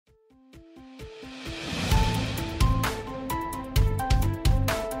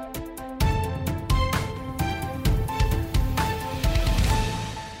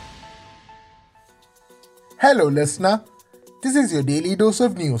Hello, listener. This is your daily dose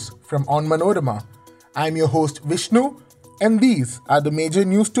of news from Onmanorama. I'm your host Vishnu, and these are the major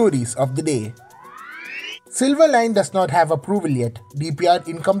news stories of the day. SilverLine does not have approval yet, DPR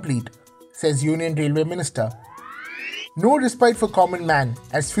incomplete, says Union Railway Minister. No respite for common man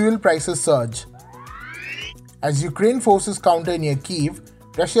as fuel prices surge. As Ukraine forces counter near Kyiv,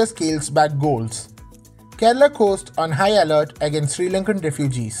 Russia scales back goals. Kerala coast on high alert against Sri Lankan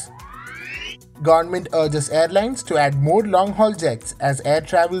refugees. Government urges airlines to add more long-haul jets as air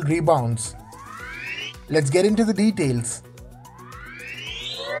travel rebounds. Let's get into the details.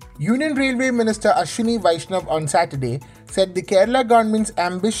 Union Railway Minister Ashwini Vaishnav on Saturday said the Kerala government's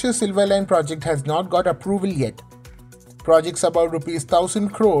ambitious SilverLine project has not got approval yet. Projects above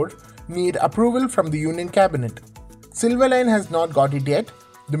 ₹1,000 crore need approval from the Union Cabinet. SilverLine has not got it yet,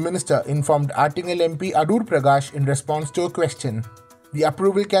 the minister informed Artingal MP Adur Prakash in response to a question. The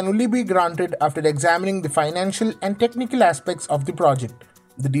approval can only be granted after examining the financial and technical aspects of the project.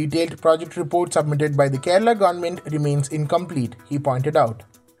 The detailed project report submitted by the Kerala government remains incomplete, he pointed out.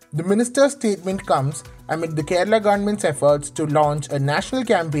 The minister's statement comes amid the Kerala government's efforts to launch a national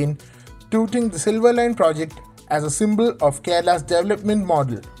campaign touting the SilverLine project as a symbol of Kerala's development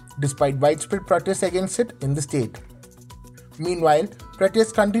model, despite widespread protests against it in the state. Meanwhile,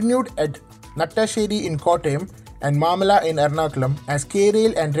 protests continued at Nattasheri in Kottayam and Mamala in Ernakulam as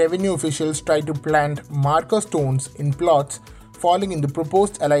K-Rail and revenue officials tried to plant marker stones in plots falling in the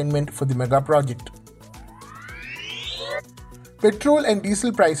proposed alignment for the mega project. Petrol and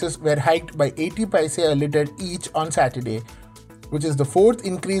diesel prices were hiked by 80 paise a litre each on Saturday, which is the fourth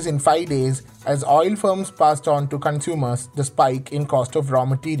increase in 5 days as oil firms passed on to consumers the spike in cost of raw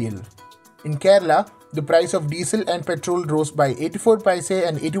material. In Kerala, the price of diesel and petrol rose by 84 paise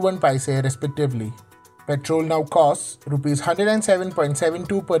and 81 paise respectively. Petrol now costs Rs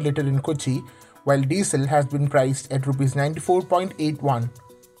 107.72 per litre in Kochi, while diesel has been priced at Rs 94.81.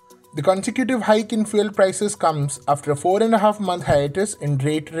 The consecutive hike in fuel prices comes after a 4.5-month hiatus in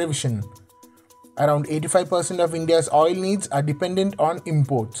rate revision. Around 85% of India's oil needs are dependent on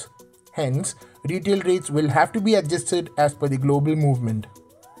imports. Hence, retail rates will have to be adjusted as per the global movement.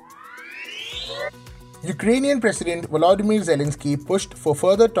 Ukrainian President Volodymyr Zelensky pushed for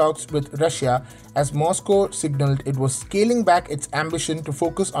further talks with Russia as Moscow signaled it was scaling back its ambition to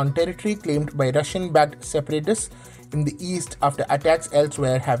focus on territory claimed by Russian-backed separatists in the east after attacks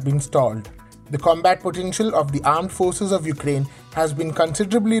elsewhere have been stalled. The combat potential of the armed forces of Ukraine has been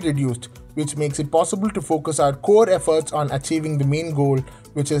considerably reduced, which makes it possible to focus our core efforts on achieving the main goal,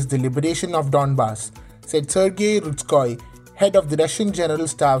 which is the liberation of Donbass, said Sergei Rutskoy, head of the Russian General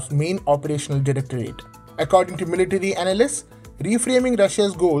Staff's main operational directorate. According to military analysts, reframing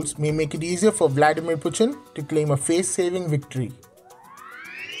Russia's goals may make it easier for Vladimir Putin to claim a face-saving victory.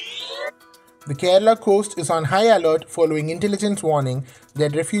 The Kerala coast is on high alert following intelligence warning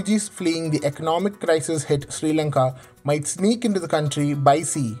that refugees fleeing the economic crisis hit Sri Lanka might sneak into the country by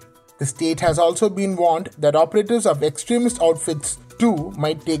sea. The state has also been warned that operatives of extremist outfits too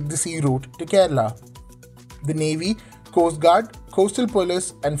might take the sea route to Kerala. The Navy, Coast Guard, Coastal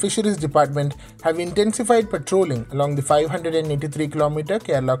Police and Fisheries Department have intensified patrolling along the 583-kilometer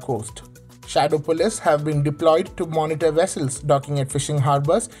Kerala coast. Shadow police have been deployed to monitor vessels docking at fishing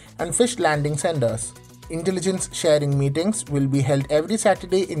harbours and fish landing centres. Intelligence sharing meetings will be held every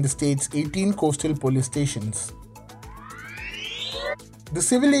Saturday in the state's 18 coastal police stations. The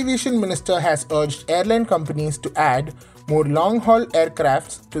Civil Aviation Minister has urged airline companies to add more long-haul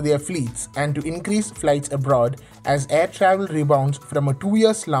aircrafts to their fleets and to increase flights abroad as air travel rebounds from a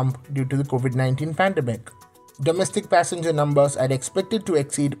 2-year slump due to the COVID-19 pandemic. Domestic passenger numbers are expected to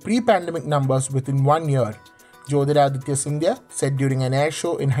exceed pre-pandemic numbers within 1 year, Jyotiraditya Scindia said during an air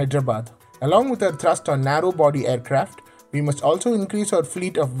show in Hyderabad. Along with our thrust on narrow-body aircraft, we must also increase our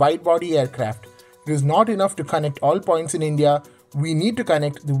fleet of wide-body aircraft. It is not enough to connect all points in India, we need to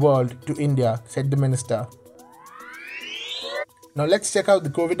connect the world to India, said the minister. Now let's check out the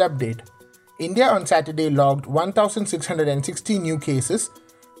COVID update. India on Saturday logged 1,660 new cases,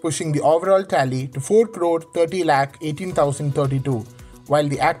 pushing the overall tally to 4,30,18,032, while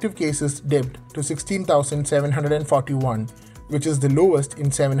the active cases dipped to 16,741, which is the lowest in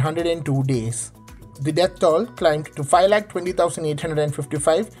 702 days. The death toll climbed to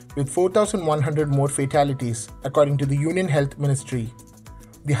 5,20,855 with 4,100 more fatalities, according to the Union Health Ministry.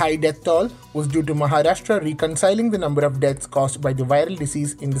 The high death toll was due to Maharashtra reconciling the number of deaths caused by the viral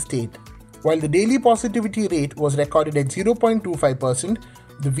disease in the state. While the daily positivity rate was recorded at 0.25%,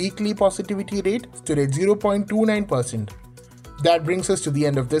 the weekly positivity rate stood at 0.29%. That brings us to the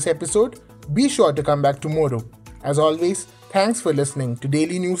end of this episode. Be sure to come back tomorrow. As always, thanks for listening to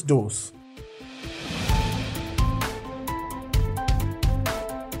Daily News Dose.